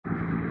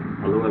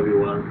Hello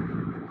everyone.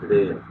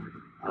 Today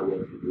I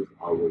will introduce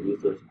our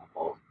research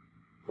about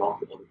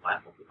prompt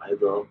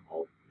optimizer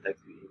of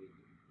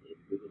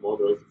text-to-image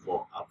models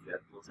for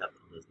abstract concept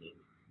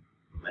understanding.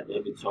 My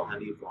name is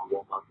Xiaohan from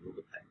Global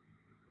Tech.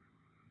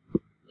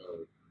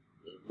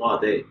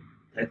 Nowadays,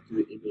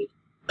 text-to-image,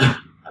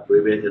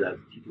 abbreviated as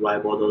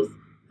TTY models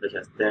such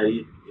as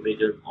daily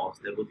imaging or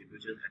stable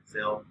diffusion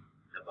Excel,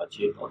 have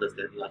achieved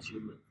outstanding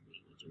achievements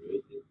in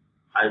generating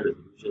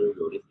high-resolution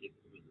realistic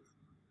images.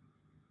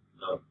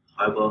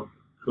 However,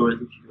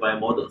 current TTY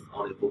models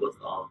only focus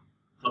on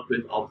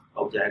concrete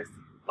objects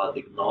but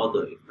ignore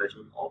the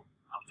expression of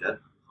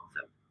abstract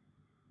concepts.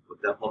 For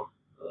example,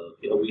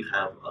 here we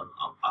have an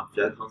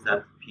abstract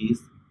concept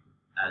piece,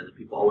 and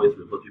people always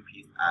refer to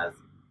piece as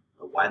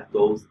white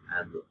doors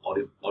and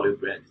olive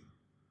branches.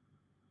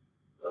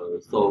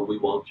 So we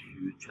want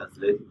to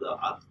translate the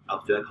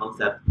abstract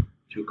concept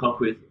to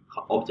concrete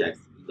objects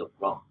in the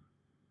prompt.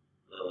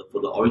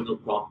 For the original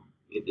prompt,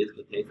 it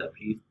contains a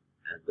piece,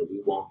 and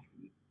we want to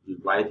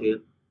write it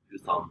to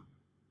some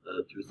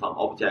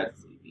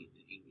objects in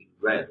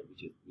red,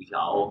 which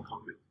are all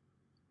concrete.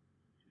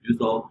 To do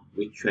so,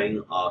 we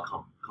train a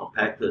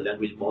compact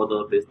language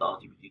model based on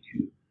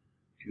GPT-2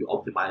 to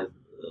optimize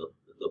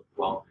the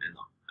prompt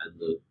and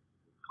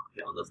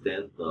can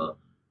understand the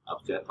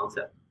abstract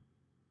concept.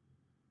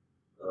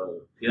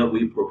 Here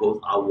we propose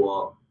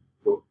our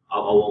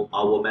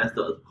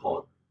method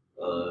called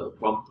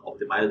prompt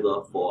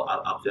optimizer for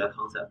abstract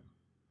concept.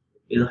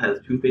 It has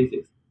two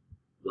phases.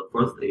 The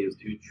first is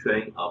to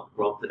train a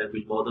prompt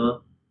language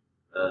model,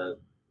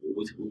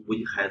 which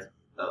has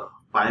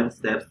 5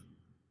 steps.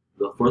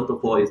 The first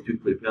of all is to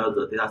prepare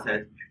the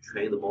dataset to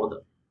train the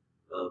model.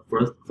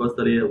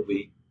 Firstly,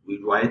 we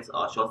write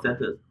a short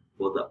sentence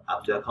for the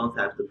abstract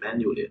concept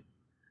manually,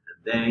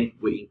 and then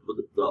we input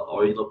the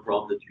original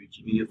prompt to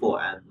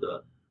GPT-4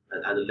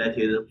 and let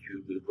it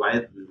to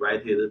rewrite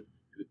it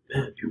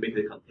to make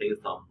it contain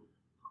some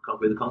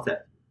concrete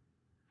concept.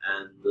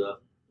 And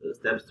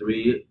step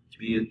 3,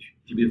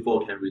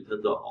 GPT-4 can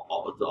return the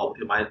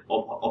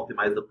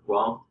optimized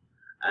prompt,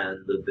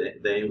 and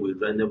then we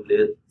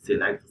randomly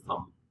select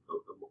some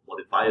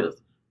modifiers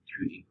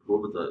to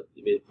improve the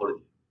image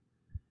quality.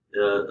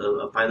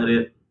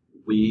 Finally,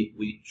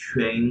 we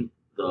train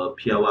the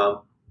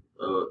PLM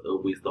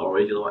with the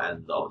original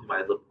and the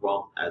optimized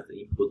prompt as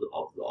the input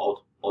of the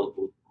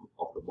output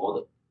of the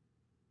model.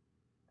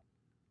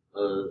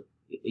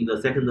 In the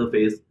second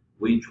phase,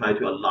 we try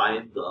to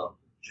align the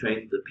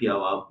trained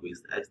PLM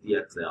with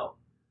SDXL.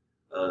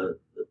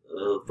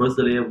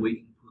 Firstly, we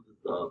input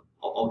the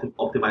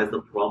optimized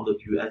prompt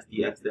to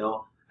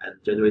SDXL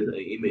and generate an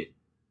image.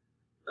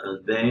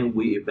 Then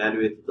we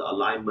evaluate the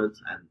alignment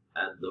and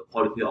the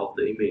quality of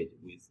the image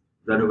with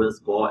relevance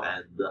score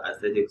and the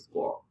aesthetic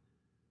score.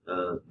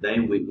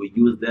 Then we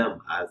use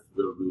them as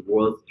the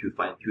rewards to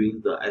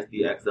fine-tune the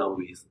SDXL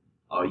with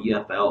our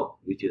EFL,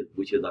 which is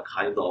a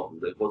kind of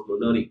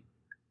reinforcement learning.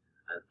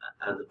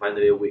 And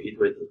finally, we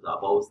iterate the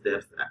above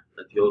steps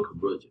until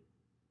converging.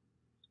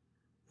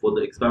 For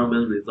the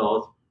experiment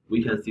results,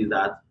 we can see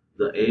that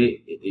the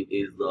A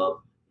is the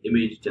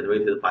image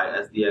generated by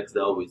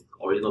SDXL with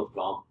original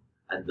prompt,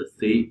 and the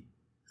C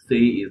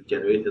is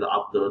generated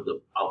after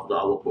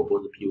our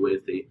proposed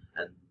POAC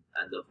and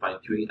the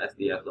fine-tuning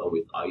SDXL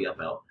with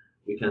REFL.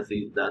 We can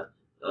see that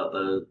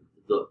the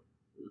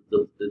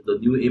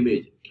new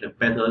image can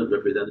better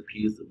represent the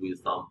piece with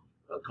some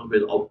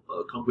concrete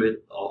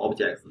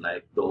objects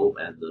like dome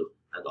and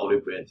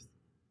olive branches.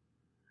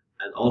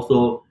 And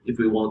also, if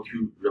we want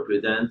to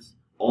represent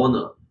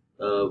honor,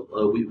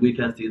 we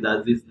can see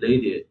that this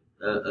lady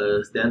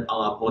stands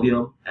on a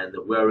podium and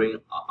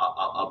wearing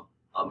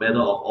a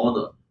medal of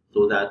honor.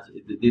 So that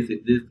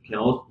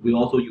we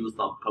also use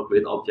some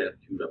concrete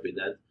object to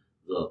represent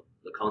the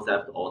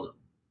concept honor.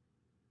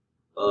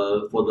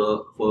 For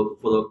the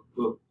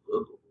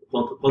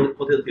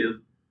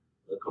quantitative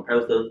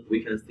comparison, we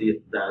can see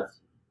that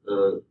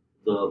the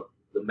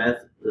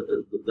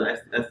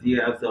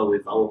SDXL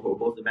with our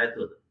proposed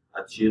method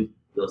achieve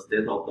the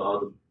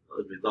state-of-the-art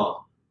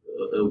result.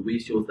 We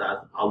show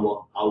that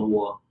our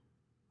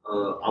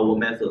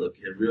method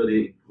can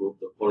really improve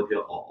the quality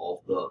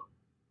of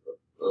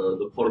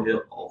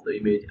the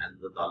image and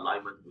the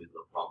alignment with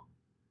the prompt.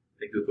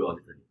 Thank you for your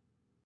listening.